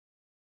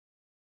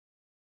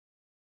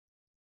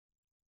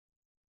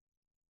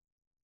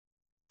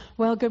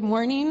Well, good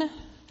morning.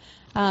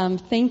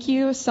 Thank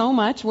you so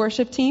much,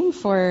 worship team,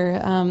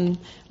 for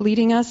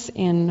leading us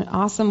in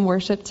awesome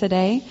worship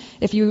today.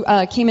 If you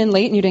came in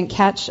late and you didn't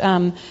catch,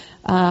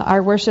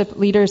 our worship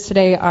leaders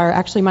today are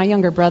actually my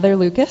younger brother,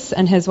 Lucas,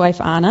 and his wife,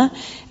 Anna,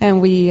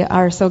 and we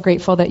are so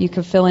grateful that you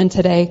could fill in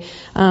today.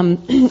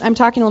 I'm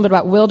talking a little bit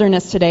about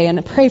wilderness today,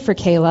 and pray for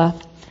Kayla.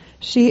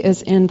 She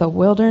is in the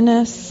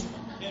wilderness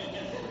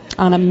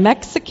on a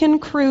Mexican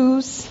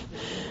cruise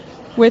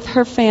with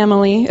her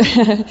family.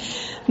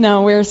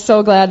 No, we're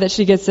so glad that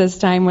she gets this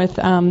time with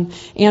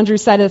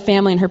Andrew's side of the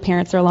family, and her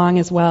parents are along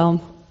as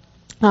well.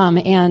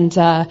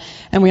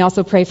 And we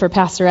also pray for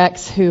Pastor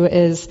X, who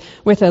is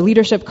with a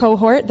leadership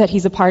cohort that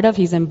he's a part of.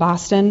 He's in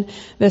Boston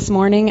this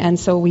morning, and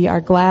so we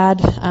are glad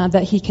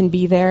that he can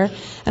be there.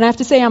 And I have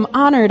to say,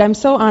 I'm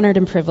so honored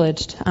and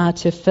privileged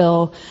to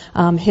fill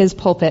his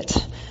pulpit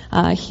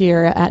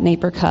here at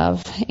Naper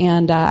Cove.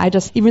 And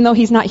even though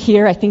he's not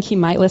here, I think he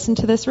might listen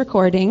to this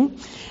recording.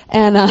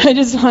 And I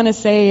just want to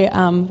say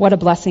what a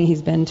blessing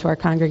he's been to our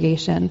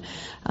congregation.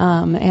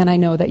 And I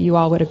know that you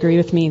all would agree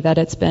with me that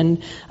it's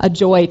been a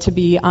joy to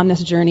be on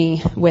this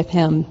journey with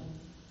him.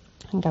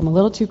 I think I'm a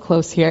little too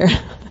close here.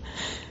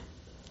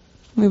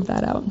 Move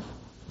that out.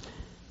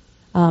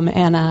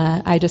 And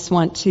I just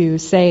want to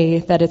say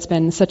that it's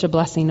been such a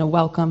blessing to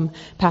welcome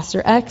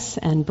Pastor X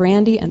and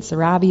Brandy and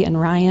Sarabi and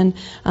Ryan,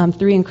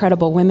 three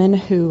incredible women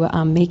who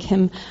make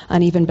him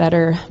an even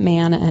better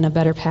man and a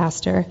better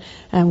pastor.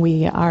 And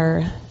we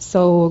are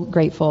so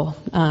grateful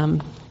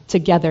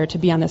together to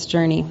be on this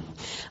journey.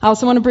 I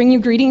also want to bring you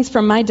greetings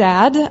from my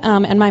dad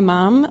and my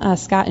mom,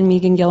 Scott and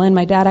Megan Gillen.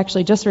 My dad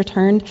actually just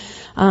returned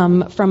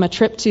from a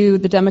trip to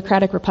the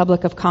Democratic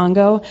Republic of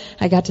Congo.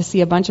 I got to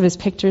see a bunch of his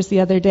pictures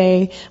the other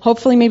day.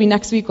 Hopefully maybe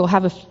next week we'll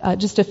have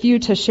just a few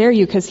to share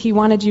you, because he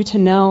wanted you to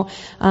know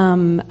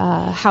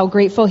how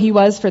grateful he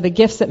was for the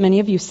gifts that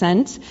many of you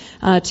sent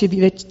to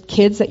the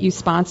kids that you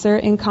sponsor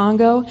in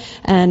Congo,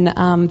 and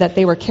that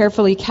they were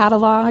carefully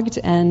cataloged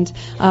and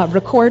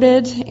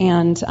recorded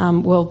and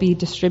will be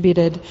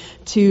distributed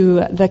to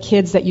the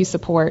kids that you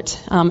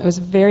support. It was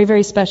very,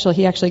 very special.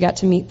 He actually got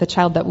to meet the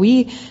child that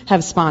we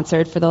have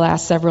sponsored for the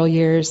last several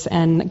years,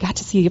 and got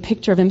to see a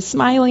picture of him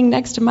smiling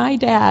next to my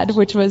dad,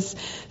 which was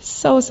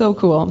so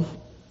cool.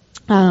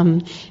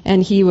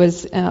 And he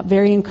was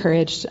very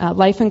encouraged.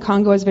 Life in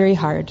Congo is very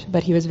hard,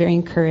 but he was very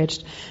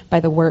encouraged by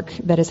the work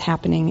that is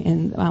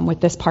happening with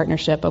this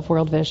partnership of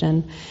World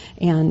Vision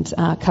and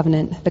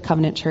the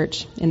Covenant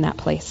Church in that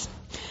place.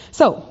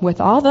 So, with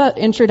all the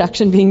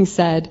introduction being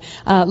said,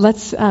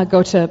 let's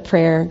go to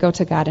prayer, go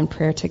to God in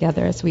prayer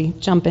together as we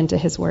jump into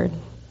His Word.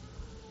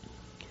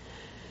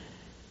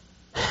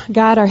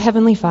 God, our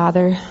Heavenly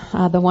Father,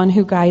 the one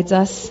who guides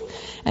us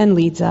and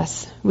leads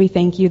us, we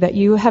thank you that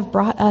you have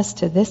brought us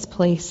to this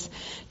place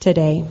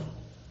today.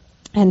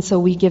 And so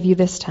we give you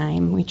this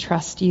time. We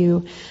trust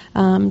you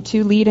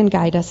to lead and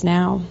guide us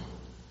now.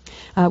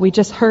 We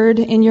just heard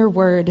in your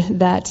word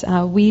that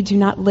we do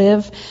not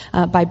live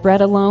by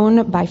bread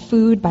alone, by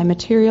food, by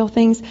material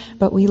things,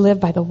 but we live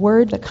by the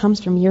word that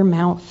comes from your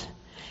mouth.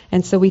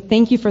 And so we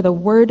thank you for the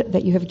word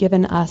that you have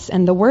given us,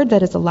 and the word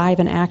that is alive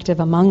and active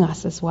among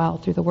us as well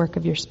through the work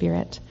of your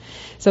Spirit.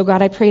 So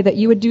God, I pray that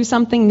you would do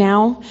something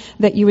now,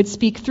 that you would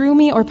speak through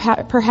me, or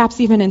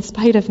perhaps even in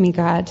spite of me,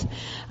 God,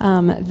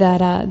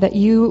 that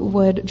you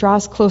would draw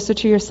us closer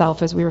to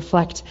yourself as we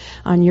reflect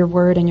on your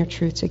word and your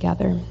truth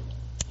together.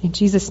 In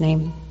Jesus'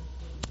 name,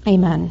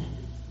 amen.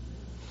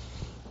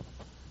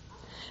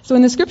 So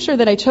in the scripture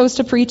that I chose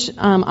to preach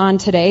on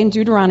today, in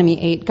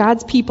Deuteronomy 8,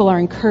 God's people are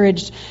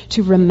encouraged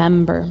to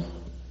remember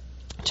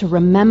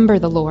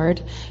the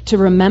Lord, to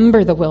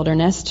remember the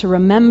wilderness, to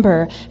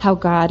remember how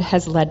God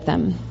has led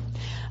them.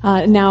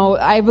 Now,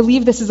 I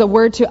believe this is a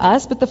word to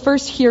us, but the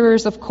first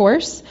hearers, of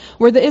course,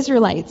 were the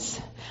Israelites.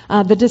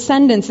 The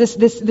descendants,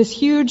 this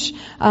huge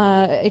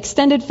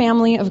extended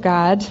family of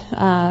God,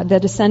 the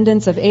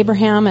descendants of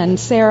Abraham and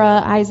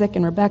Sarah, Isaac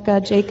and Rebekah,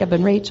 Jacob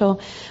and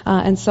Rachel,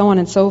 and so on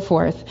and so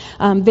forth.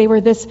 They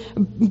were this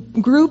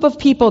group of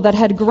people that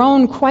had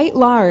grown quite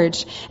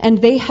large,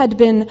 and they had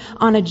been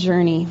on a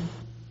journey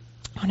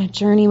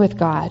with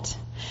God.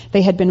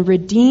 They had been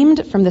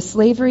redeemed from the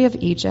slavery of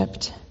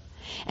Egypt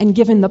and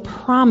given the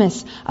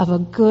promise of a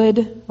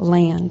good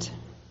land.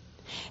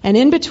 And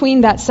in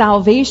between that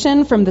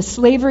salvation from the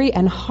slavery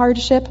and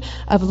hardship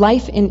of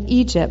life in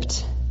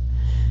Egypt,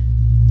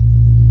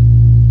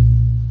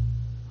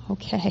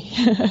 okay,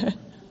 a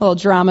little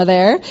drama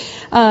there.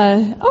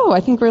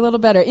 I think we're a little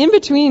better. In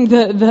between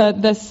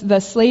the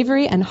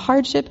slavery and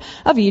hardship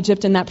of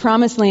Egypt and that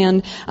promised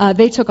land,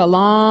 they took a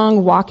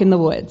long walk in the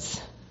woods,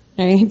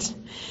 right?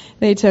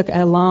 They took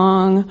a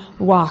long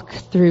walk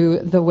through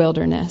the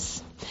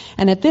wilderness.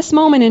 And at this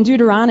moment in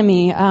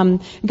Deuteronomy,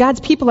 God's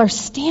people are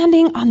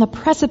standing on the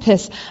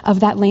precipice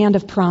of that land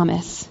of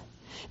promise.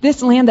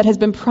 This land that has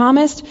been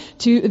promised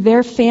to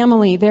their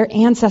family, their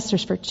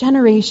ancestors for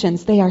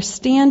generations. They are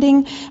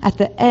standing at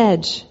the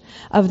edge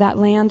of that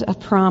land of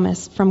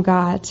promise from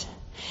God.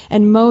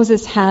 And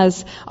Moses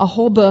has a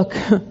whole book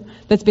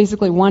that's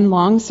basically one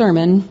long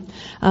sermon,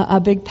 a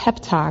big pep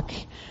talk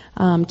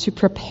to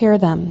prepare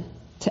them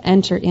to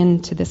enter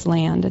into this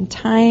land. And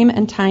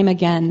time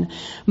again,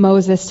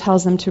 Moses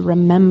tells them to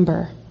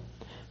remember.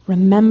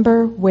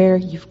 Remember where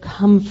you've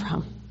come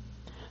from.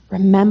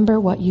 Remember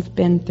what you've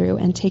been through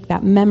and take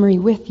that memory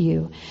with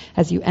you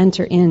as you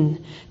enter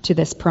into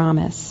this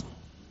promise.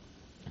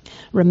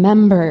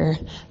 Remember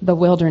the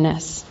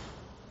wilderness.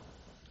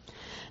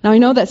 Now I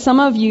know that some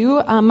of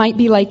you might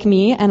be like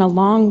me, and a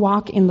long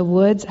walk in the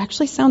woods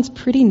actually sounds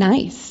pretty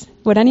nice.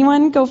 Would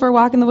anyone go for a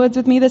walk in the woods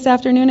with me this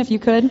afternoon if you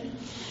could?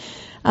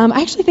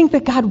 I actually think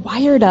that God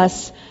wired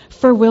us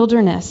for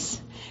wilderness.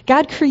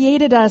 God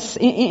created us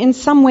in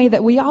some way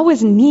that we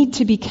always need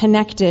to be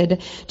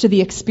connected to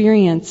the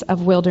experience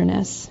of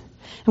wilderness.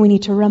 And we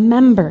need to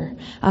remember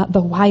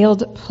the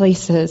wild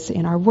places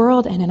in our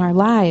world and in our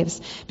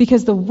lives,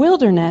 because the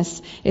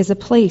wilderness is a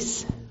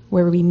place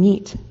where we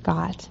meet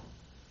God.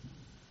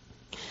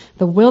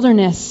 The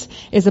wilderness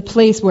is a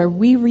place where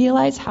we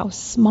realize how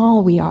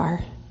small we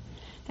are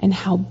and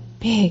how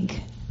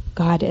big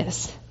God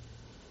is.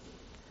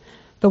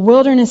 The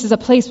wilderness is a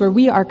place where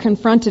we are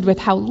confronted with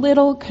how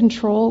little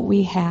control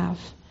we have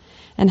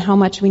and how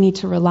much we need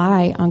to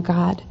rely on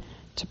God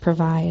to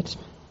provide.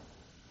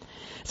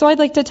 So I'd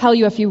like to tell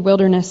you a few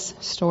wilderness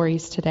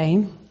stories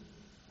today.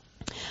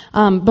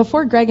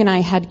 Before Greg and I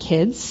had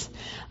kids,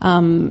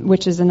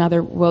 which is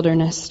another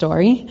wilderness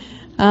story,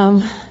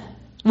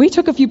 we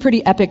took a few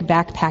pretty epic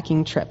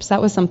backpacking trips.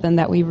 That was something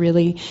that we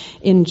really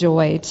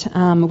enjoyed.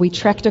 We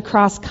trekked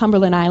across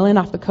Cumberland Island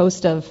off the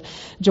coast of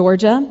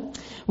Georgia.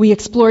 We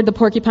explored the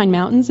Porcupine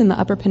Mountains in the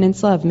Upper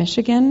Peninsula of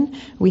Michigan.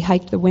 We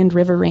hiked the Wind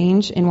River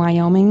Range in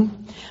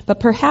Wyoming. But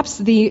perhaps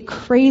the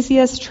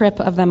craziest trip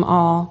of them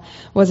all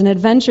was an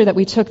adventure that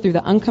we took through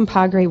the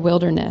Uncompahgre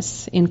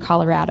Wilderness in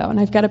Colorado. And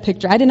I've got a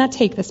picture. I did not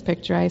take this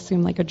picture. I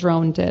assume like a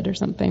drone did or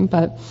something.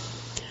 But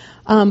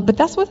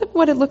that's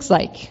what it looks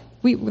like.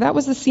 That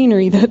was the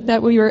scenery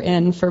that we were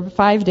in for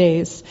 5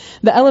 days.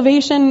 The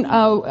elevation in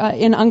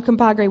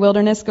Uncompahgre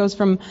Wilderness goes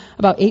from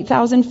about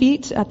 8,000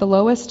 feet at the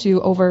lowest to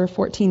over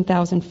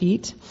 14,000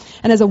 feet.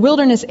 And as a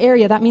wilderness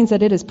area, that means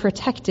that it is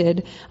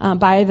protected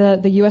by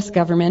the U.S.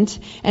 government,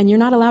 and you're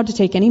not allowed to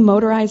take any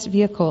motorized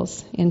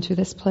vehicles into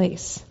this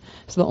place.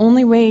 So the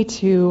only way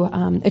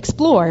to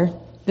explore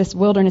this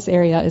wilderness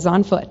area is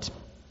on foot.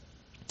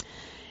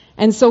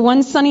 And so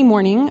one sunny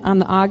morning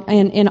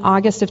in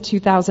August of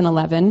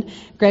 2011,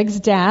 Greg's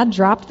dad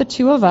dropped the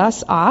two of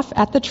us off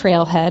at the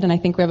trailhead, and I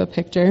think we have a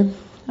picture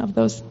of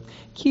those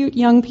cute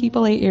young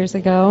people 8 years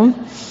ago.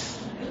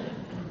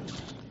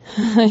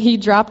 He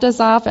dropped us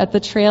off at the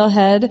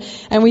trailhead,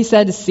 and we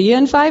said, "See you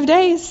in 5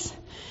 days."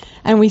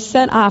 And we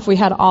set off. We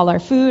had all our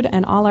food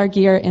and all our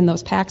gear in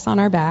those packs on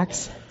our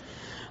backs.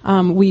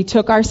 We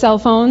took our cell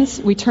phones,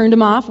 we turned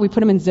them off, we put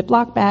them in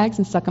Ziploc bags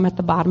and stuck them at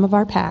the bottom of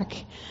our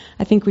pack.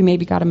 I think we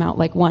maybe got them out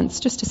like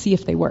once just to see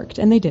if they worked,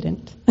 and they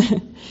didn't.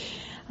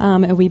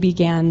 And we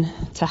began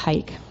to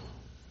hike.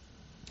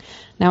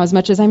 Now, as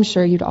much as I'm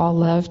sure you'd all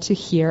love to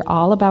hear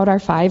all about our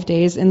 5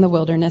 days in the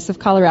wilderness of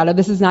Colorado,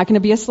 this is not going to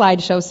be a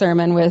slideshow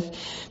sermon with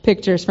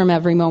pictures from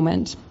every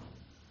moment.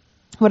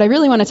 What I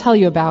really want to tell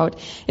you about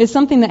is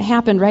something that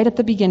happened right at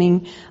the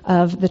beginning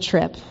of the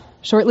trip.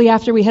 Shortly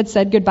after we had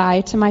said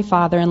goodbye to my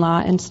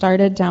father-in-law and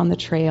started down the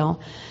trail,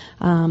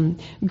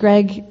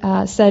 Greg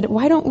said,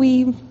 "Why don't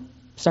we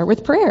start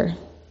with prayer?"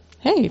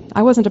 Hey,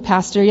 I wasn't a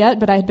pastor yet,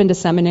 but I had been to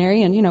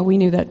seminary, and we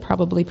knew that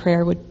probably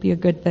prayer would be a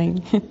good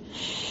thing.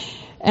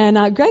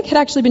 And Greg had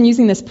actually been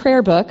using this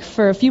prayer book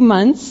for a few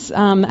months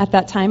at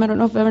that time. I don't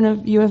know if any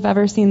of you have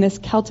ever seen this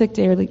Celtic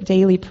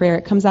daily prayer.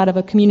 It comes out of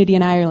a community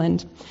in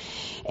Ireland.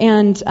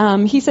 And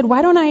he said,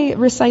 "Why don't I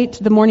recite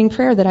the morning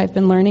prayer that I've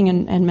been learning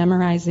and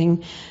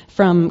memorizing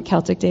from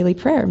Celtic daily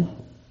prayer?"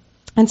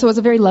 And so it was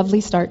a very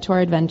lovely start to our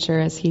adventure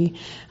as he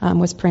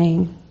was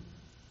praying.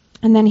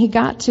 And then he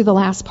got to the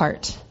last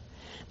part,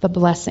 the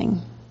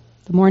blessing.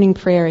 The morning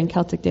prayer in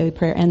Celtic daily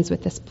prayer ends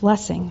with this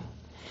blessing.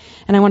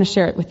 And I want to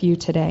share it with you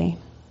today.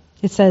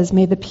 It says,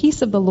 "May the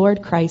peace of the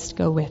Lord Christ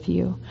go with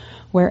you,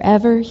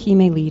 wherever he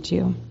may lead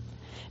you.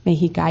 May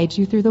he guide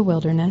you through the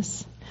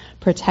wilderness,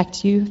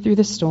 protect you through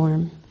the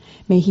storm.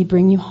 May he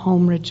bring you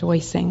home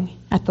rejoicing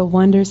at the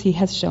wonders he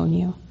has shown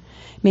you.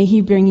 May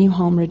he bring you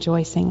home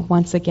rejoicing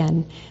once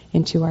again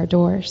into our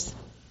doors."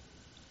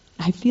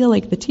 I feel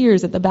like the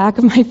tears at the back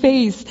of my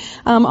face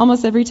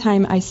almost every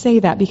time I say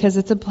that, because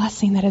it's a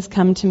blessing that has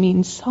come to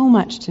mean so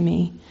much to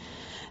me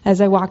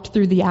as I walked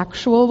through the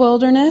actual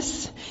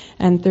wilderness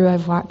and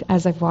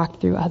as I've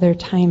walked through other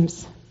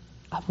times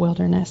of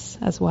wilderness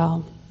as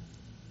well.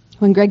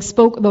 When Greg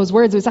spoke those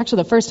words, it was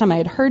actually the first time I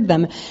had heard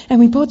them, and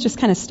we both just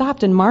kind of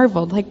stopped and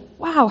marveled, like,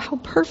 wow, how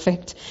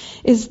perfect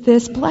is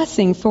this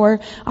blessing for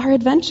our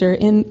adventure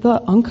in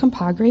the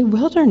Uncompahgre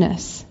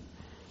Wilderness.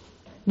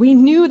 We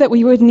knew that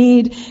we would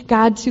need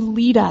God to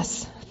lead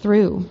us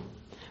through.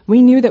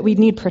 We knew that we'd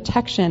need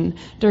protection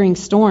during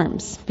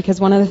storms, because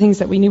one of the things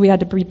that we knew we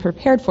had to be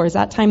prepared for is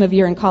that time of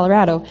year in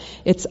Colorado,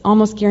 it's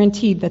almost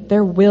guaranteed that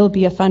there will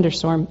be a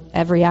thunderstorm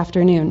every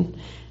afternoon.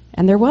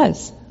 And there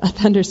was a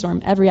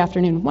thunderstorm every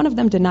afternoon. One of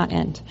them did not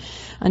end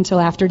until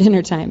after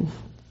dinner time.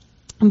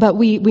 But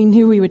we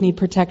knew we would need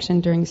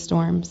protection during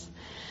storms.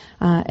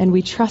 And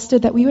we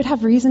trusted that we would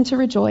have reason to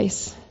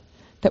rejoice,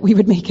 that we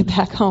would make it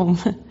back home,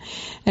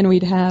 and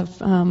we'd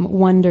have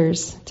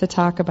wonders to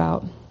talk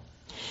about.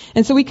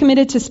 And so we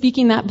committed to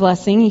speaking that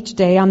blessing each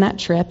day on that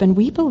trip, and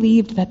we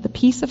believed that the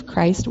peace of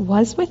Christ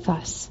was with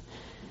us,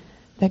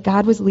 that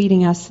God was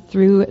leading us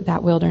through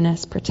that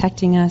wilderness,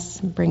 protecting us,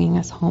 and bringing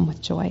us home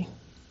with joy.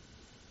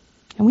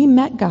 And we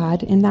met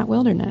God in that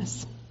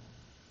wilderness.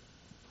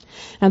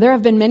 Now, there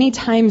have been many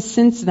times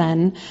since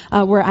then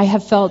where I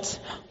have felt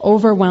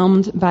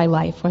overwhelmed by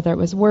life, whether it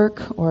was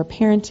work or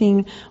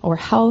parenting or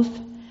health,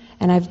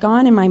 and I've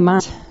gone in my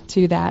mind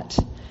to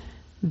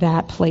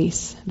that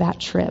place, that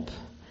trip.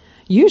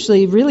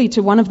 Usually really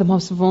to one of the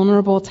most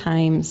vulnerable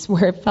times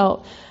where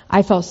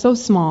I felt so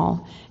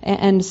small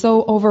and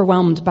so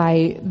overwhelmed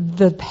by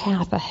the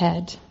path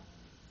ahead.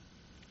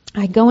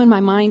 I go in my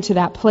mind to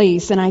that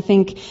place and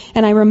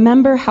I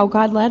remember how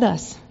God led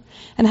us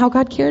and how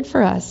God cared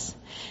for us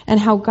and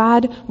how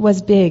God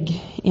was big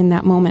in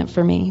that moment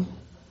for me.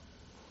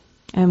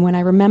 And when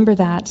I remember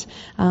that,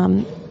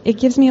 it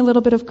gives me a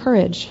little bit of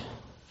courage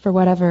for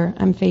whatever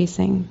I'm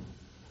facing.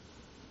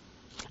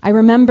 I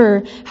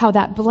remember how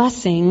that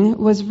blessing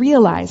was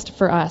realized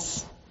for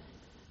us,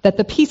 that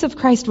the peace of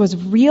Christ was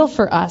real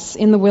for us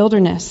in the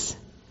wilderness,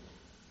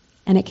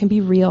 and it can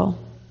be real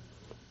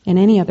in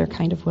any other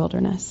kind of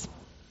wilderness.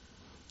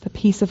 The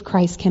peace of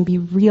Christ can be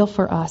real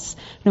for us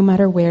no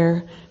matter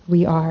where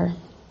we are.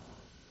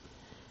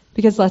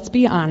 Because let's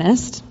be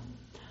honest,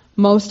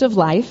 most of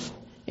life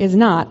is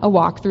not a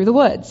walk through the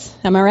woods.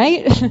 Am I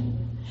right?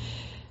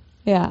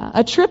 Yeah,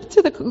 a trip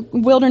to the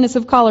wilderness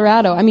of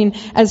Colorado,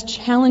 as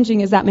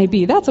challenging as that may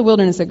be, that's a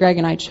wilderness that Greg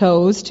and I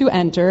chose to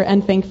enter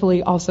and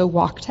thankfully also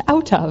walked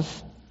out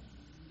of.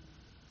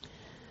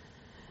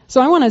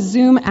 So I want to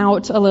zoom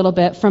out a little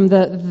bit from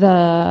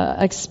the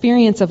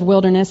experience of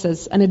wilderness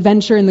as an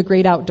adventure in the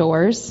great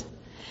outdoors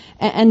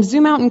and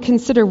zoom out and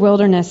consider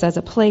wilderness as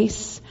a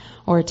place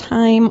or a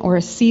time or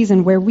a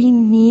season where we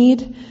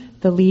need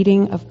the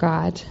leading of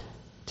God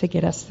to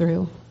get us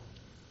through.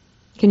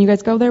 Can you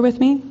guys go there with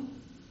me?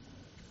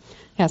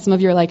 Yeah, some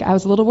of you are like, I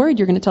was a little worried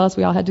you're going to tell us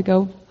we all had to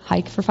go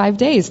hike for 5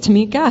 days to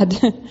meet God.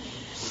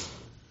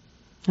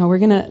 Now we're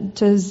going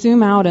to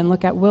zoom out and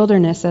look at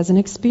wilderness as an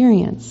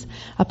experience,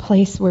 a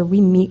place where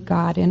we meet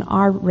God in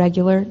our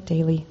regular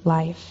daily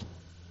life.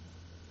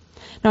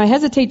 Now I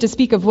hesitate to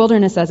speak of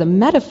wilderness as a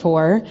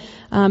metaphor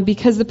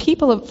because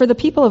for the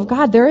people of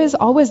God, there is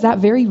always that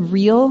very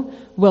real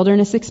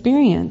wilderness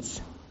experience.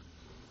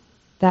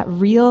 That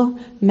real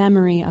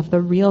memory of the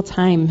real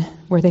time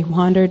where they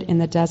wandered in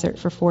the desert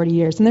for 40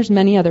 years. And there's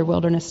many other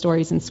wilderness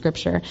stories in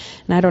Scripture,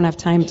 and I don't have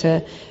time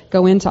to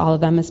go into all of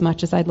them as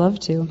much as I'd love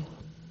to.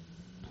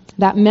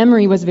 That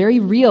memory was very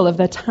real of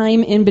the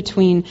time in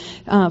between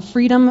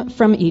freedom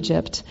from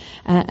Egypt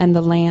and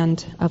the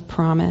land of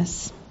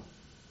promise.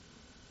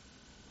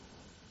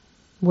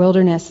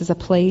 Wilderness is a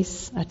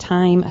place, a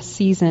time, a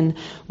season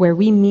where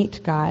we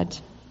meet God,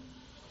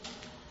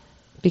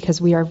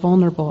 because we are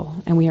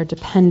vulnerable and we are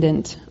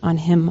dependent on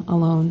Him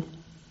alone.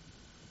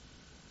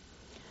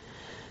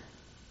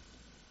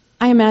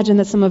 I imagine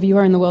that some of you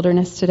are in the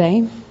wilderness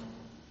today.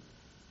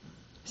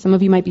 Some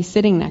of you might be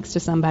sitting next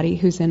to somebody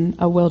who's in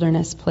a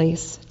wilderness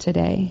place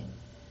today.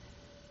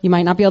 You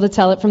might not be able to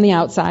tell it from the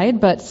outside,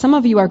 but some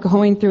of you are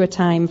going through a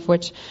time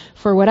which,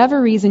 for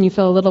whatever reason, you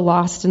feel a little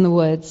lost in the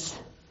woods,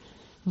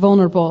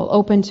 vulnerable,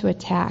 open to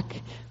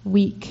attack,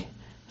 weak,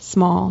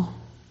 small,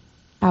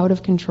 out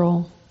of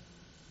control.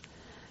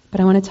 But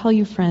I want to tell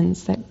you,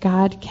 friends, that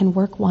God can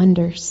work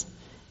wonders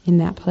in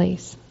that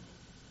place.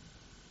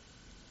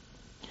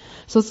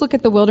 So let's look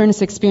at the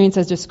wilderness experience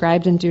as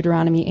described in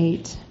Deuteronomy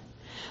 8.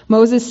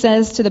 Moses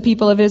says to the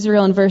people of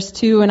Israel in verse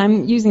 2, and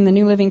I'm using the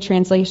New Living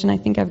Translation. I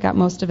think I've got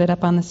most of it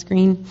up on the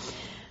screen.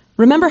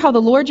 Remember how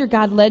the Lord your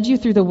God led you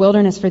through the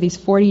wilderness for these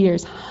 40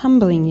 years,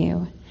 humbling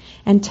you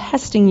and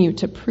testing you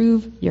to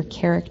prove your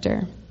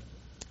character.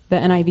 The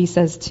NIV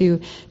says to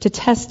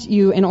test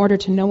you in order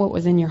to know what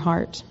was in your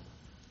heart,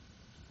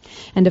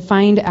 and to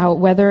find out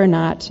whether or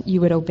not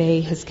you would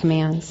obey His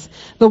commands.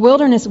 The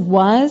wilderness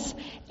was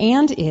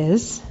and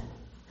is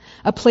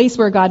a place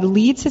where God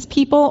leads His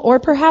people, or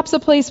perhaps a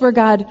place where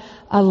God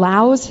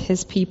allows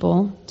His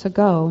people to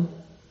go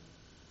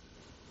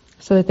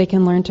so that they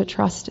can learn to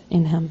trust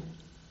in Him.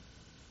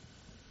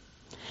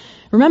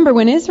 Remember,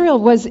 when Israel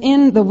was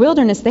in the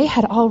wilderness, they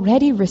had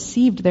already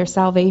received their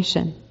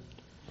salvation.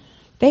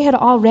 They had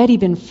already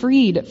been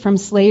freed from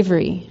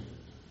slavery.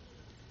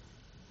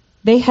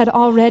 They had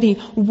already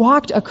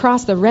walked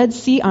across the Red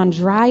Sea on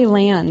dry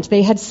land.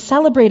 They had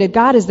celebrated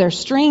God as their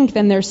strength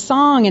and their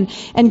song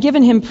and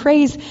given Him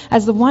praise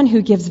as the one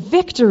who gives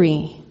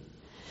victory.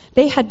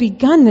 They had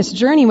begun this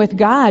journey with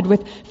God,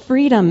 with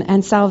freedom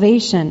and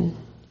salvation.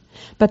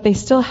 But they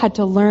still had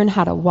to learn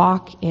how to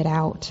walk it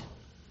out.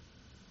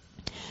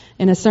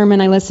 In a sermon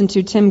I listened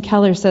to, Tim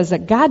Keller says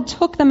that God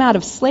took them out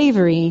of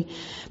slavery,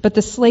 but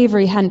the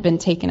slavery hadn't been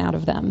taken out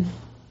of them.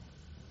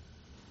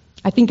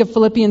 I think of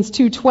Philippians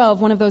 2:12,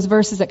 one of those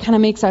verses that kind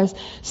of makes us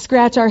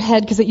scratch our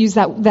head because it used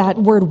that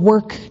word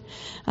work,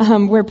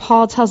 where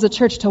Paul tells the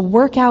church to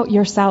work out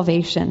your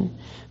salvation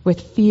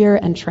with fear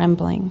and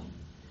trembling.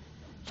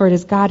 For it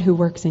is God who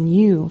works in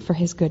you for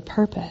his good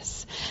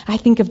purpose. I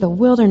think of the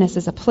wilderness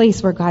as a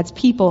place where God's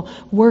people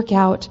work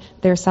out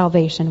their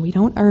salvation. We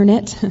don't earn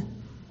it,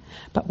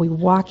 but we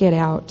walk it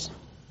out.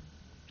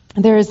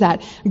 There is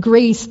that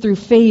grace through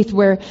faith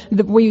where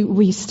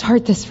we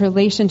start this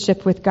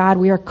relationship with God.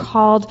 We are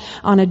called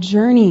on a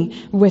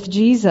journey with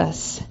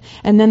Jesus.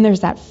 And then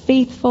there's that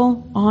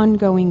faithful,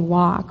 ongoing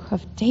walk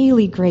of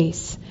daily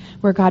grace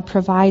where God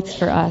provides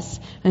for us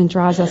and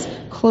draws us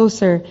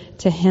closer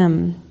to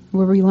him,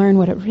 where we learn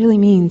what it really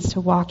means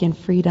to walk in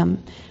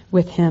freedom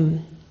with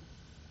him,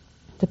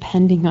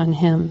 depending on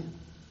him.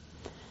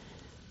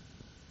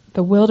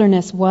 The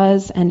wilderness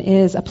was and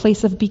is a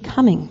place of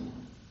becoming.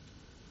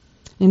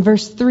 In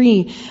verse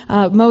 3,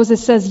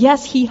 Moses says,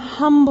 yes, he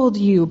humbled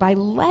you by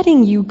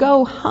letting you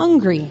go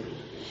hungry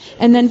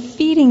and then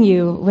feeding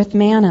you with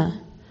manna,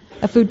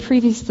 a food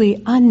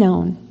previously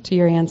unknown to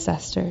your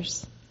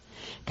ancestors.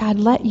 God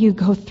let you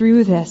go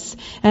through this.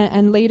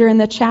 And later in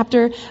the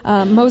chapter,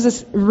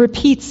 Moses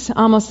repeats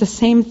almost the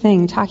same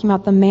thing, talking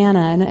about the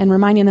manna and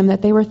reminding them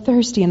that they were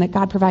thirsty and that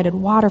God provided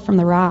water from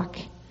the rock.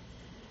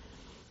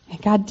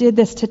 And God did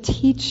this to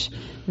teach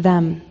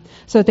them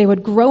so that they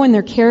would grow in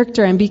their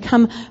character and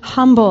become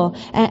humble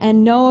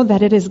and know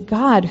that it is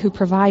God who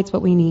provides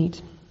what we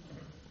need.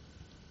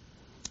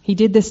 He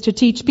did this to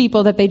teach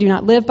people that they do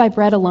not live by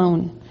bread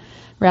alone,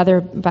 rather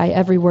by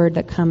every word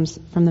that comes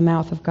from the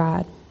mouth of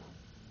God.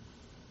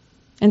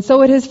 And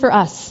so it is for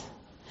us.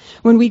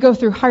 When we go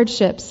through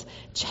hardships,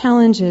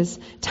 challenges,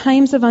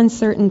 times of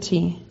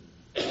uncertainty,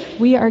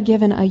 we are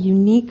given a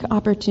unique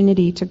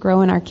opportunity to grow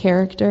in our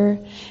character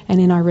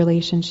and in our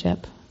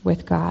relationship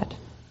with God.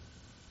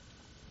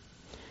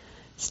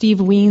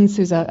 Steve Wiens,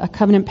 who's a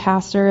covenant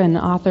pastor and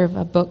author of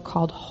a book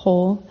called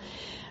Whole,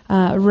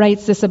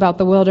 writes this about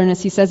the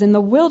wilderness. He says, in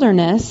the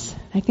wilderness,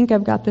 I think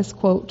I've got this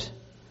quote,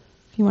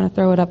 if you want to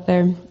throw it up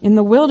there. In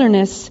the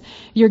wilderness,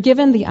 you're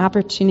given the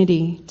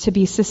opportunity to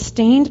be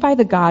sustained by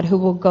the God who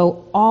will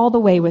go all the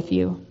way with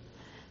you,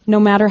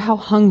 no matter how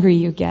hungry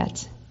you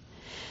get.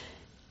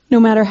 No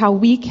matter how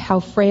weak,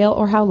 how frail,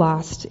 or how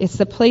lost. It's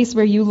the place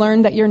where you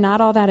learn that you're not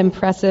all that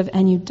impressive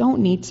and you don't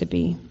need to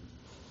be.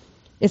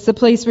 It's the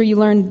place where you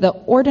learn the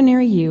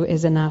ordinary you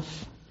is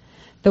enough.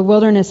 The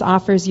wilderness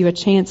offers you a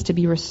chance to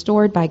be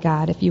restored by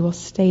God if you will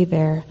stay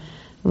there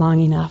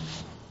long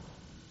enough.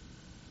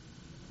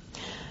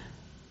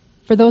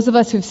 For those of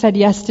us who've said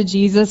yes to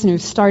Jesus and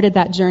who've started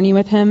that journey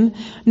with him,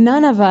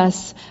 none of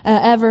us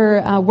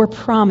ever were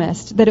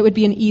promised that it would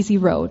be an easy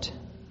road,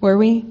 were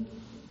we?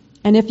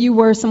 And if you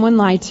were, someone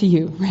lied to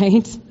you,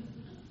 right?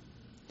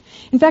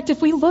 In fact,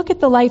 if we look at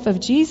the life of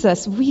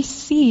Jesus, we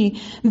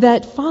see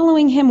that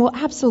following him will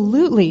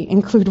absolutely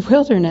include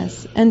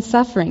wilderness and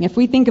suffering. If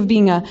we think of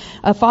being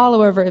a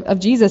follower of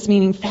Jesus,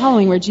 meaning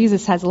following where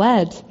Jesus has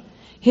led,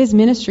 his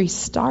ministry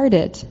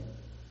started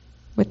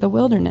with the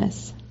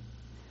wilderness.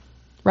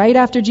 Right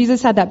after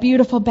Jesus had that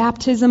beautiful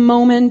baptism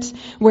moment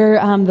where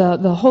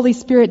the Holy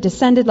Spirit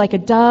descended like a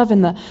dove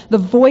and the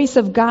voice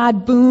of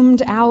God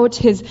boomed out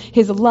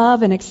his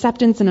love and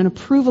acceptance and an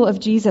approval of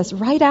Jesus.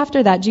 Right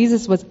after that,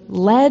 Jesus was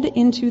led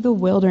into the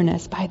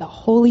wilderness by the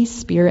Holy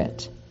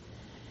Spirit.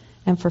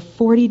 And for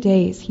 40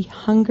 days, he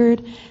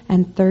hungered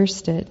and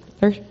thirsted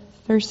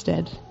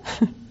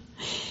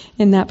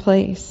in that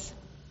place.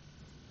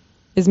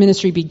 His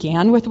ministry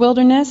began with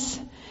wilderness,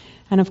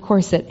 and of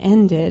course it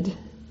ended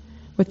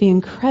with the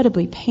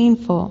incredibly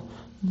painful,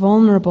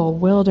 vulnerable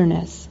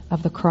wilderness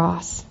of the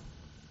cross,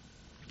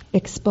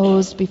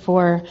 exposed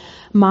before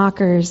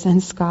mockers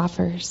and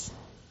scoffers.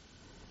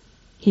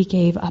 He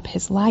gave up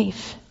his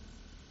life.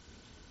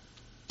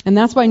 And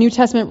that's why New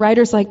Testament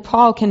writers like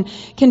Paul can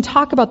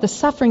talk about the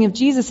suffering of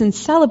Jesus and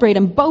celebrate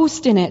and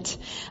boast in it,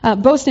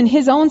 boast in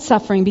his own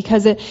suffering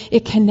because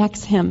it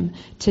connects him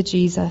to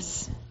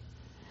Jesus.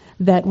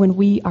 That when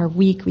we are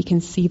weak, we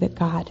can see that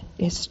God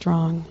is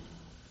strong.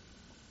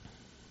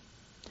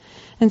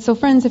 And so,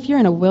 friends, if you're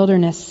in a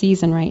wilderness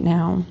season right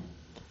now,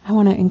 I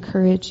want to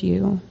encourage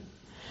you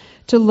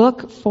to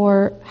look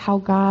for how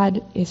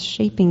God is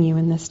shaping you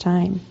in this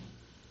time.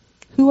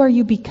 Who are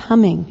you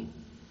becoming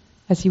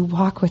as you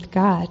walk with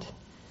God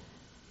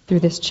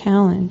through this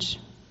challenge?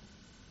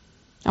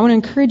 I want to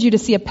encourage you to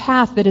see a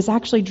path that is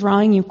actually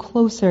drawing you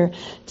closer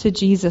to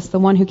Jesus, the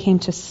one who came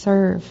to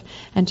serve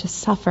and to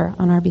suffer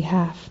on our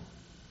behalf.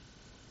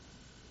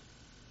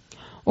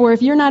 Or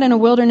if you're not in a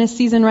wilderness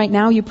season right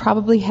now, you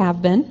probably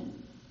have been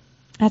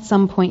at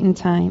some point in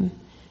time.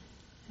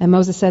 And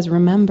Moses says,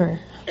 remember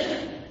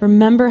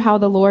how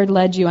the Lord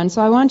led you. And so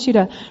I want you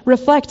to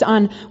reflect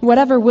on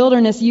whatever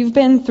wilderness you've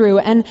been through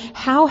and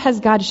how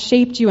has God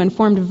shaped you and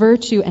formed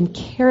virtue and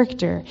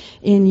character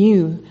in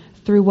you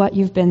through what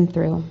you've been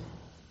through.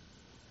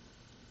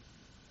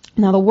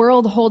 Now the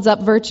world holds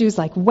up virtues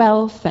like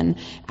wealth and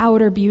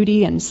outer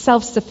beauty and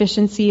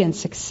self-sufficiency and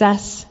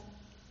success.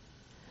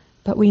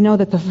 But we know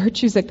that the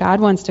virtues that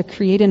God wants to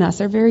create in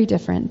us are very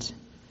different.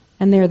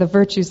 And they are the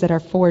virtues that are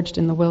forged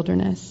in the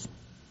wilderness.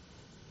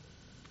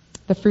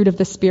 The fruit of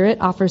the Spirit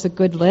offers a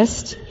good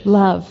list: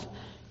 love,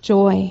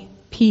 joy,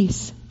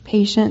 peace,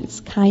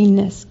 patience,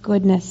 kindness,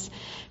 goodness,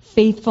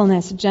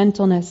 faithfulness,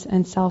 gentleness,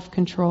 and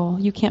self-control.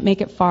 You can't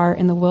make it far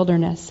in the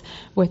wilderness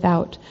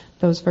without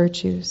those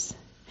virtues.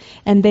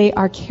 And they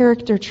are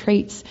character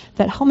traits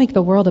that help make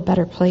the world a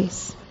better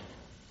place.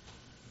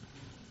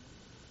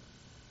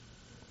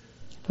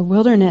 The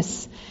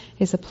wilderness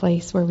is a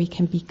place where we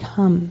can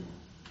become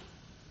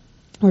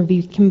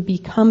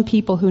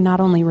people who not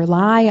only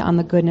rely on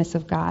the goodness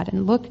of God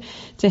and look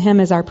to Him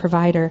as our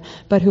provider,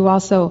 but who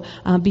also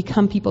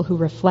become people who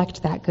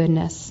reflect that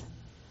goodness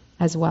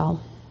as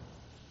well.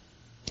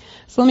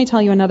 So let me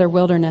tell you another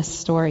wilderness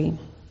story.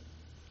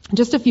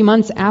 Just a few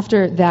months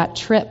after that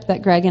trip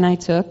that Greg and I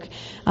took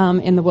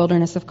in the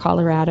wilderness of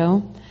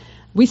Colorado,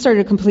 we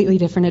started a completely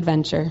different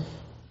adventure.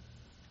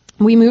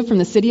 We moved from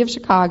the city of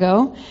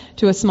Chicago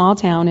to a small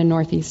town in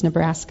northeast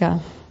Nebraska.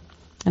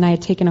 And I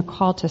had taken a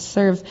call to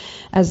serve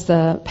as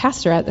the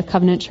pastor at the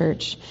Covenant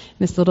Church in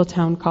this little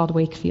town called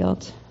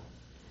Wakefield.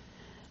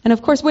 And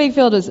of course,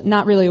 Wakefield is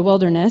not really a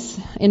wilderness.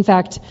 In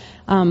fact,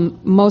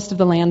 most of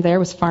the land there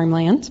was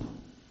farmland,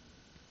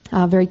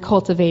 a very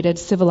cultivated,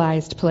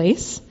 civilized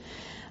place.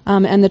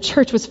 And the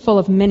church was full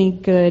of many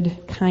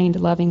good, kind,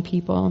 loving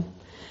people.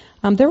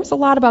 There was a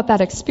lot about that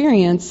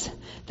experience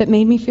that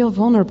made me feel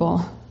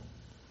vulnerable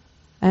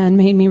and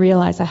made me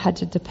realize I had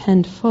to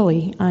depend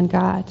fully on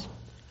God.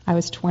 I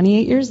was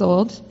 28 years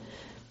old.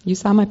 You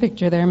saw my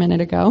picture there a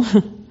minute ago.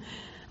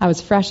 I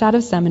was fresh out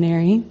of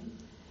seminary,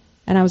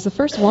 and I was the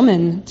first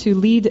woman to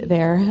lead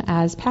there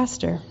as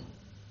pastor.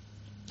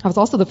 I was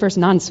also the first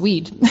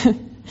non-Swede.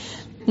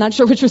 Not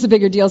sure which was a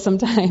bigger deal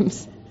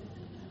sometimes.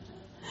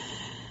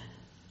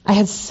 I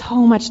had so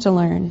much to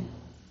learn,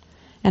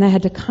 and I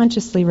had to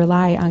consciously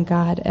rely on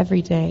God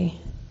every day.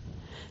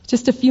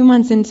 Just a few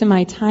months into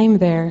my time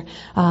there,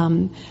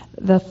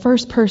 the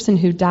first person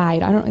who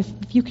died, I don't know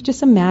if you could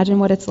just imagine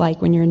what it's like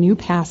when you're a new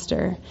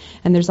pastor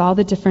and there's all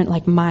the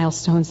different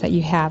milestones that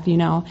you have,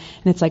 and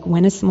it's like,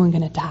 when is someone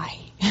going to die?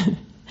 And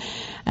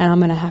I'm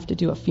going to have to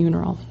do a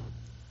funeral.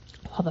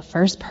 Well, the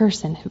first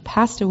person who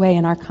passed away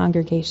in our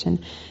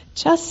congregation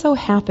just so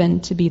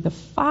happened to be the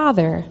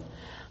father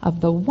of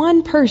the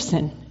one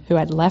person who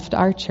had left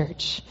our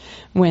church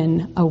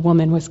when a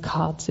woman was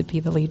called to be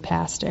the lead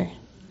pastor.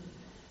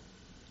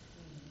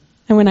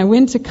 And when I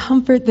went to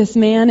comfort this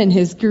man in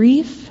his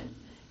grief,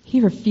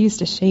 he refused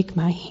to shake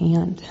my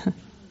hand.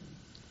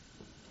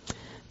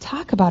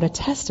 Talk about a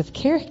test of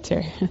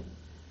character.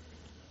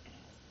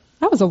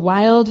 That was a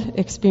wild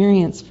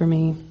experience for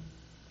me.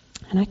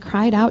 And I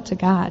cried out to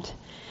God,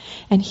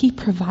 and He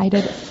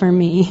provided for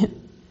me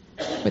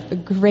with the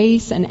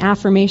grace and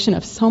affirmation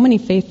of so many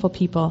faithful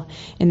people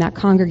in that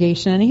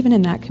congregation and even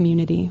in that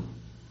community.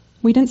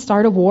 We didn't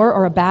start a war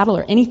or a battle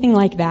or anything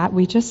like that.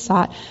 We just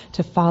sought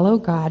to follow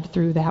God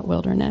through that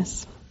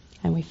wilderness.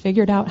 And we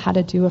figured out how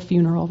to do a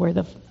funeral where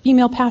the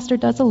female pastor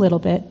does a little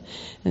bit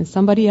and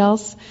somebody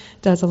else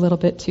does a little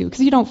bit too. Because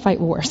you don't fight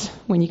wars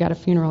when you got a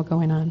funeral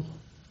going on.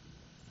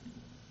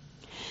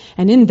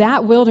 And in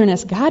that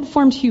wilderness, God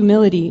formed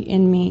humility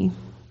in me.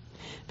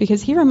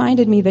 Because He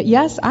reminded me that,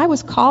 yes, I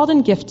was called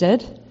and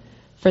gifted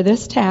for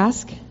this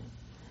task,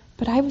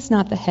 but I was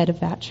not the head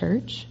of that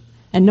church.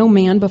 And no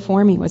man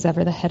before me was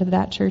ever the head of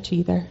that church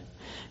either.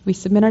 We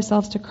submit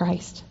ourselves to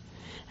Christ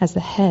as the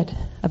head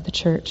of the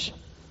church.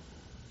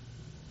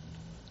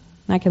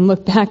 I can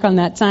look back on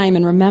that time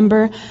and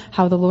remember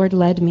how the Lord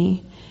led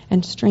me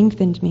and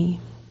strengthened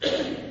me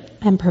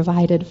and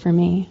provided for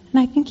me. And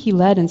I think He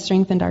led and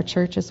strengthened our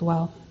church as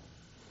well.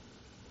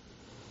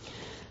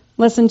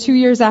 Less than 2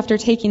 years after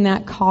taking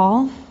that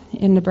call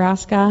in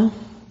Nebraska,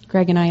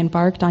 Greg and I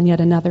embarked on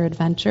yet another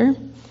adventure.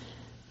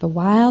 The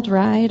wild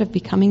ride of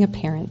becoming a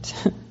parent.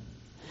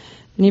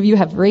 Many of you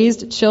have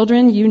raised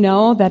children. You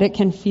know that it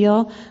can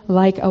feel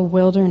like a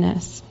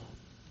wilderness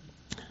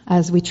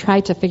as we try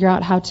to figure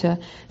out how to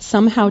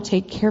somehow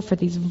take care for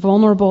these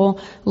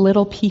vulnerable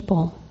little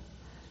people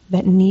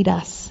that need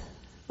us.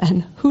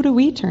 And who do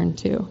we turn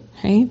to,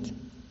 right?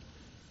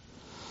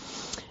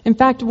 In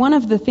fact, one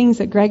of the things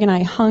that Greg and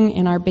I hung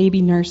in our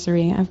baby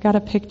nursery, I've got a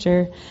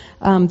picture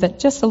that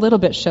just a little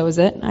bit shows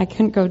it. I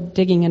couldn't go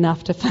digging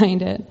enough to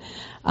find it.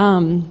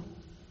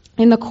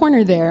 In the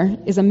corner there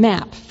is a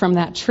map from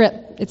that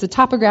trip. It's a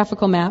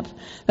topographical map.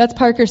 That's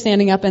Parker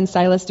standing up and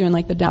Silas doing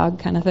the dog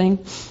kind of thing.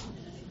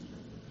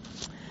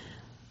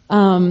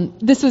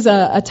 This was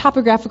a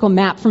topographical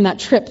map from that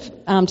trip to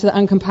the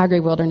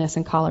Uncompahgre Wilderness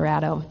in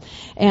Colorado.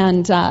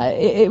 And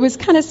it was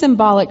kind of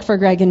symbolic for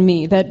Greg and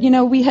me that,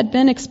 we had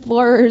been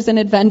explorers and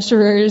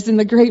adventurers in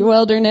the great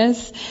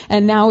wilderness,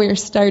 and now we are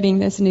starting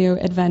this new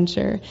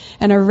adventure.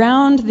 And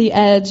around the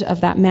edge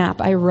of that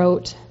map, I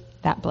wrote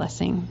that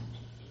blessing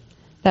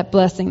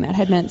that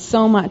had meant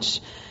so much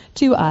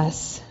to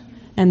us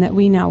and that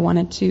we now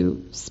wanted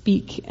to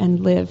speak and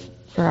live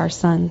for our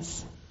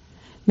sons.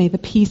 May the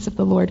peace of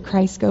the Lord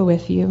Christ go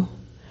with you.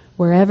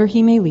 wherever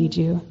he may lead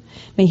you.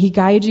 May he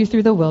guide you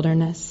through the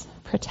wilderness,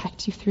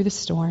 protect you through the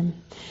storm.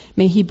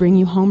 May he bring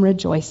you home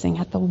rejoicing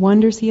at the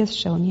wonders he has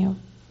shown you.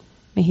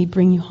 May he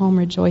bring you home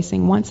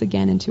rejoicing once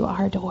again into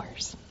our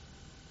doors.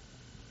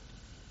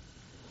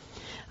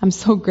 I'm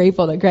so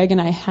grateful that Greg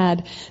and I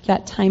had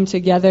that time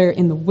together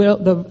in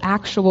the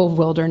actual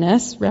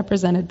wilderness,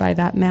 represented by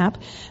that map,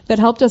 that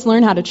helped us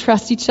learn how to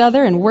trust each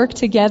other and work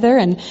together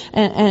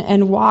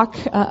and walk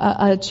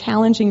a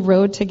challenging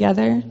road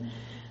together.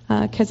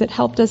 Because it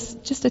helped us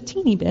just a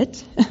teeny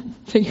bit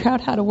figure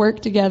out how to work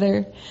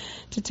together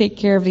to take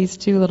care of these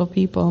two little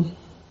people.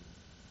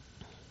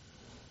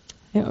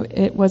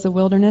 It was a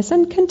wilderness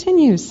and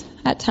continues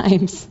at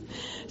times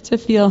to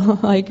feel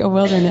like a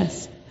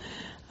wilderness.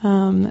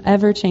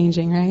 Ever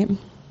changing, right?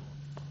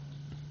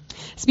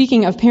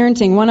 Speaking of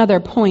parenting, one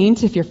other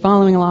point, if you're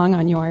following along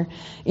on your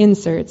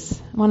inserts,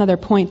 one other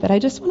point that I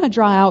just want to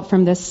draw out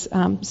from this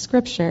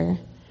scripture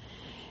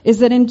is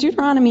that in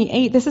Deuteronomy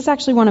 8, this is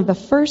actually one of the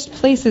first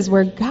places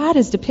where God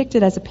is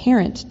depicted as a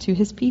parent to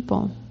his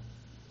people.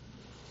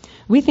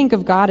 We think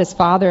of God as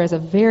Father as a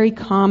very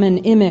common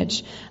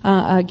image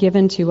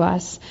given to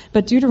us,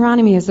 but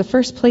Deuteronomy is the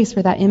first place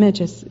where that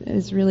image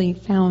is really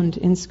found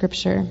in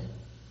Scripture.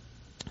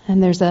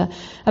 And there's a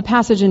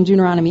passage in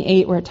Deuteronomy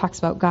 8 where it talks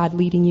about God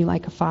leading you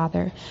like a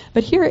father.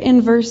 But here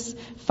in verse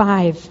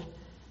 5,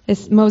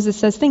 Moses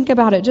says, think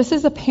about it. Just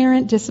as a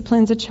parent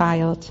disciplines a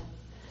child,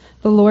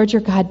 the Lord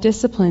your God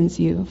disciplines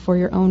you for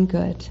your own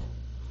good.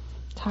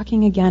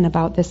 Talking again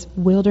about this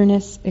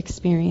wilderness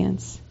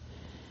experience.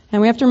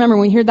 And we have to remember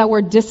when we hear that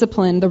word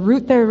discipline, the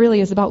root there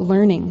really is about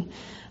learning.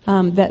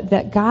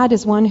 That God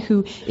is one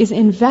who is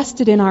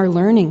invested in our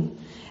learning.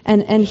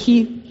 And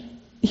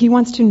He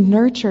wants to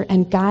nurture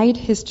and guide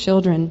his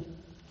children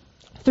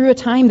through a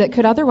time that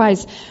could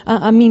otherwise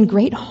mean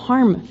great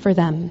harm for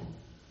them.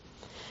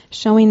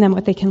 Showing them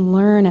what they can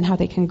learn and how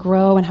they can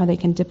grow and how they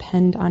can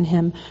depend on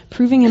him.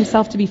 Proving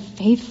himself to be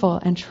faithful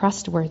and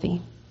trustworthy.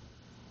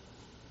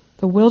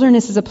 The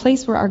wilderness is a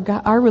place where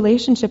our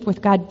relationship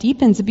with God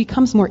deepens. It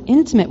becomes more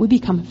intimate. We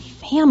become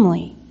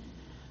family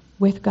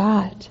with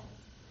God.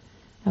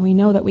 And we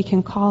know that we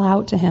can call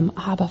out to him,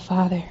 Abba,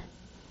 Father.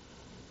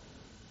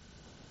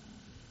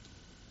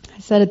 I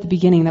said at the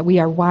beginning that we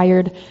are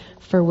wired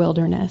for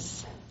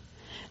wilderness.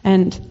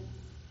 And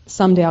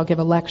someday I'll give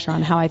a lecture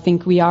on how I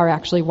think we are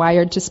actually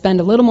wired to spend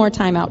a little more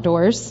time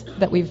outdoors,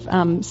 that we've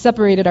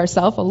separated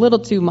ourselves a little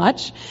too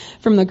much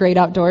from the great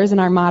outdoors in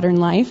our modern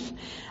life.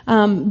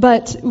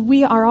 But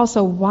we are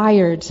also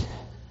wired,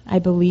 I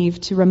believe,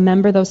 to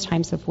remember those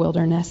times of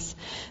wilderness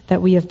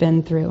that we have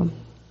been through.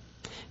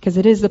 Because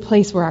it is the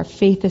place where our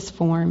faith is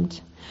formed,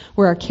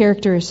 where our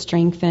character is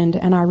strengthened,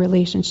 and our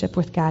relationship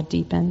with God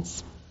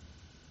deepens.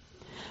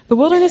 The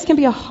wilderness can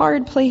be a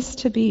hard place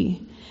to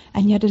be,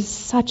 and yet it is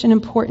such an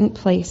important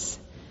place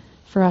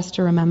for us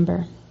to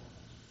remember.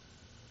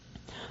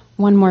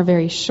 One more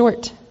very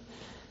short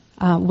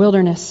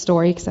wilderness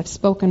story, because I've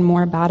spoken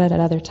more about it at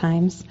other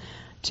times.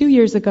 2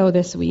 years ago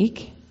this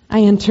week,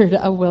 I entered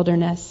a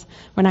wilderness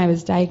when I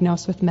was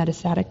diagnosed with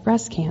metastatic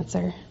breast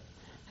cancer.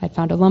 I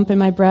found a lump in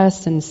my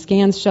breast, and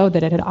scans showed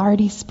that it had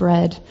already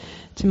spread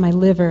to my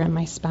liver and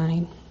my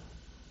spine.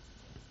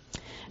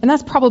 And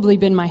that's probably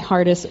been my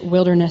hardest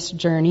wilderness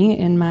journey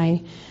in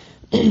my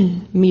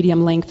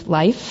medium-length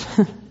life.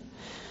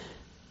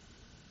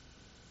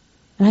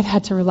 And I've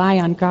had to rely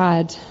on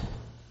God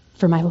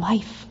for my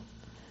life,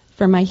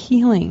 for my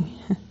healing,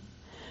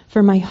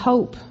 for my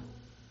hope.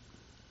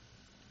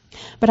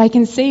 But I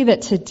can say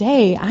that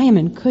today I am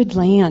in good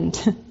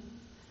land.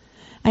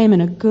 I am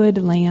in a good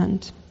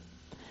land.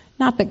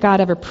 Not that God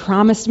ever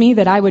promised me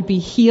that I would be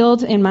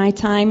healed in my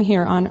time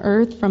here on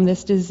earth from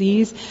this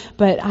disease,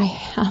 but I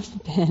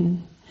have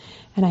been.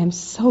 And I am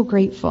so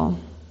grateful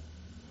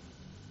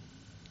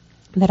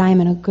that I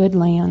am in a good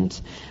land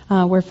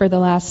where for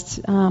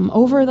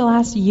over the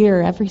last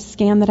year, every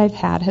scan that I've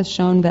had has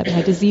shown that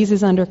my disease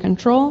is under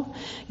control,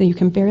 that you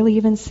can barely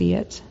even see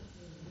it.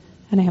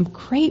 And I am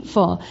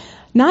grateful,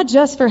 not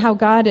just for how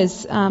God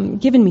has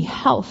given me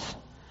health,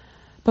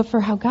 but for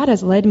how God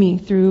has led me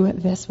through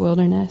this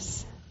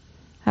wilderness.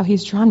 How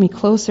he's drawn me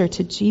closer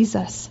to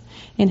Jesus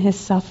in his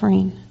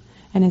suffering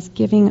and his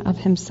giving of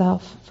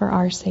himself for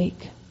our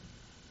sake.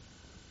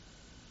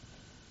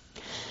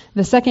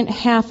 The second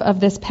half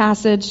of this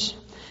passage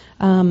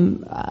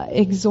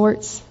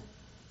exhorts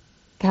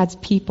God's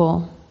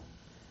people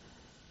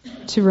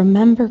to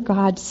remember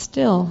God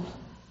still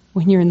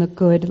when you're in the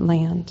good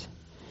land.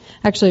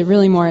 Actually,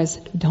 really more is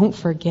don't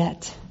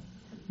forget.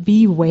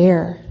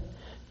 Beware.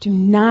 Do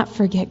not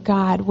forget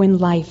God when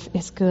life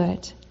is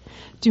good.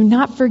 Do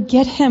not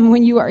forget him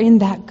when you are in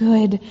that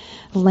good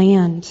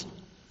land.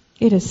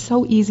 It is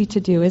so easy to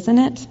do, isn't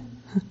it?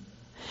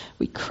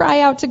 We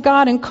cry out to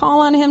God and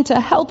call on him to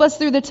help us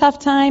through the tough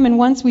time, and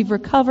once we've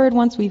recovered,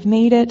 once we've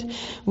made it,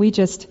 we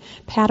just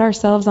pat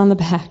ourselves on the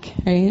back,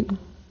 right?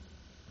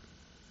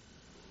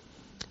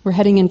 We're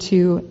heading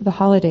into the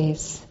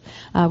holidays.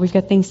 We've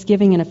got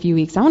Thanksgiving in a few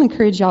weeks. I want to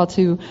encourage y'all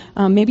to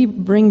maybe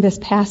bring this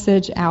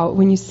passage out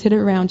when you sit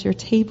around your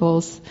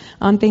tables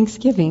on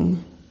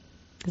Thanksgiving.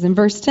 Because in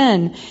verse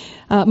 10,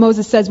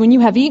 Moses says, when you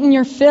have eaten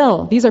your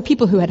fill, these are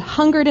people who had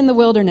hungered in the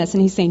wilderness,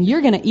 and he's saying,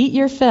 you're going to eat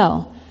your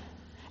fill.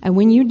 And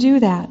when you do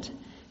that,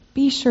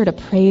 be sure to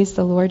praise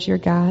the Lord your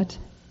God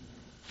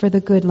for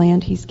the good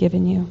land he's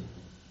given you.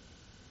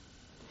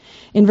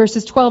 In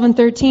verses 12 and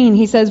 13,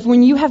 he says,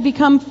 when you have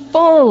become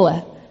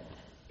full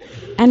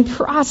and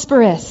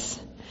prosperous,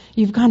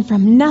 you've gone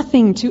from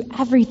nothing to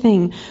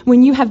everything.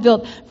 When you have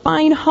built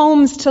fine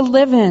homes to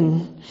live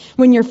in,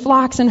 when your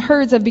flocks and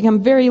herds have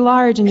become very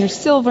large and your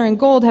silver and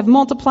gold have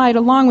multiplied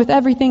along with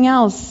everything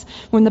else,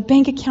 when the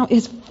bank account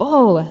is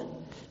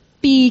full,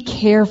 be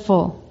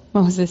careful,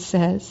 Moses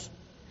says.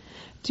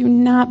 Do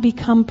not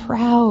become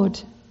proud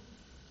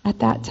at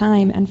that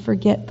time and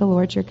forget the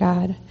Lord your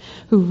God,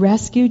 who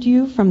rescued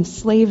you from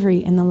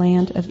slavery in the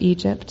land of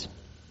Egypt.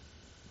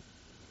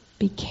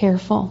 Be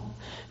careful.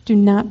 Do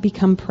not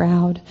become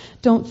proud.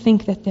 Don't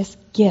think that this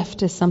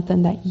gift is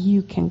something that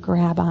you can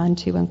grab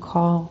onto and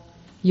call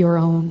your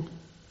own.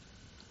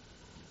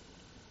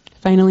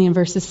 Finally, in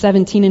verses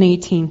 17 and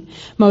 18,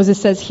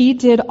 Moses says, he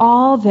did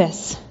all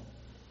this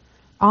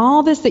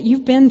that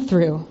you've been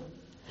through,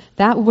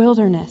 that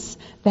wilderness,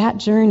 that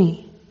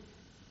journey.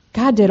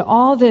 God did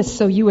all this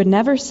so you would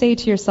never say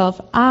to yourself,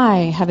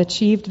 I have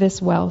achieved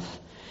this wealth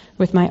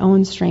with my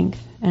own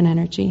strength and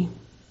energy.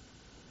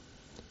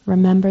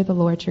 Remember the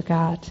Lord your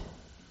God.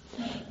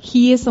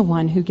 He is the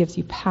one who gives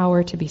you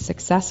power to be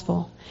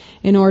successful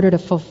in order to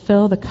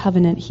fulfill the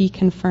covenant he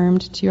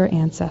confirmed to your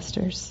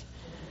ancestors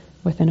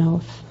with an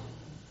oath.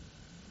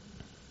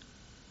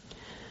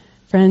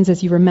 Friends,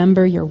 as you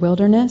remember your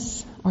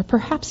wilderness, or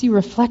perhaps you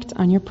reflect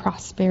on your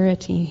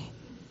prosperity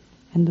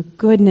and the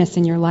goodness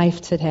in your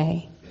life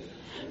today,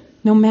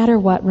 no matter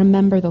what,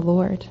 remember the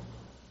Lord,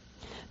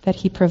 that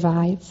he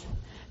provides,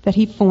 that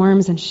he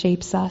forms and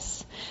shapes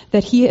us,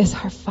 that he is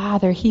our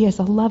Father. He is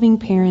a loving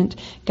parent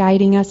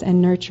guiding us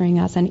and nurturing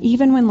us. And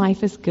even when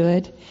life is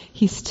good,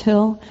 he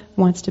still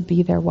wants to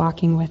be there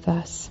walking with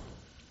us.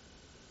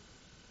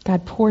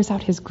 God pours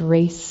out his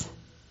grace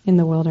in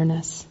the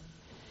wilderness.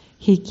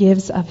 He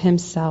gives of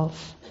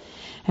himself.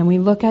 And we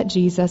look at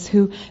Jesus,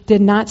 who did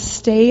not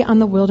stay on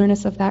the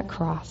wilderness of that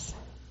cross,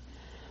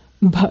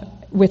 but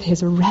with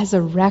his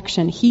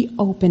resurrection, he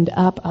opened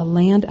up a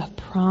land of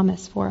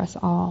promise for us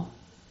all,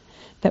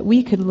 that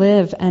we could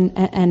live and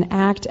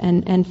act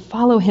and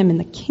follow him in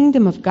the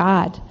kingdom of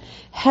God,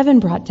 heaven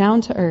brought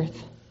down to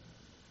earth.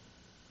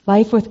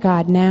 Life with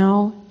God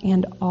now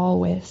and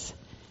always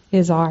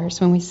is ours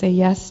when we say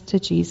yes to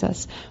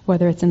Jesus,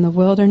 whether it's in the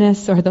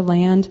wilderness or the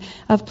land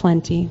of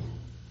plenty.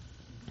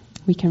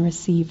 We can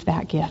receive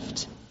that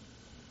gift.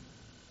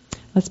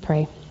 Let's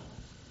pray.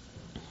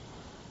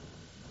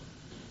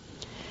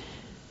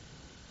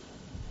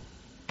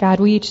 God,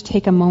 we each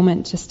take a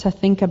moment just to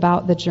think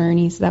about the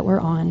journeys that we're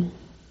on,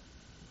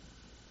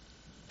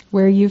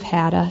 where you've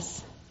had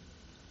us,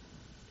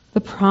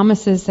 the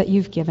promises that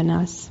you've given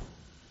us,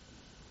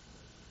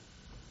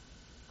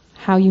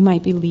 how you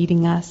might be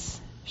leading us,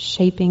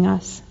 shaping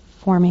us,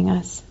 forming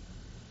us.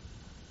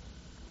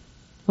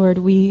 Lord,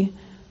 we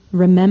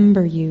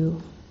remember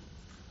you.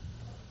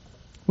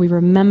 We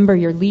remember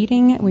your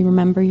leading, we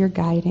remember your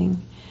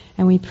guiding,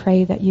 and we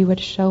pray that you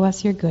would show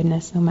us your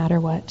goodness no matter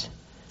what.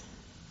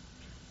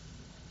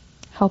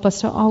 Help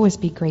us to always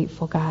be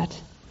grateful, God,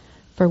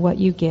 for what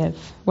you give,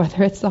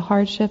 whether it's the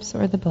hardships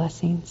or the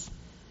blessings.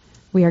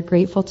 We are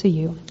grateful to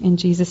you. In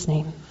Jesus'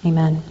 name,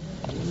 amen.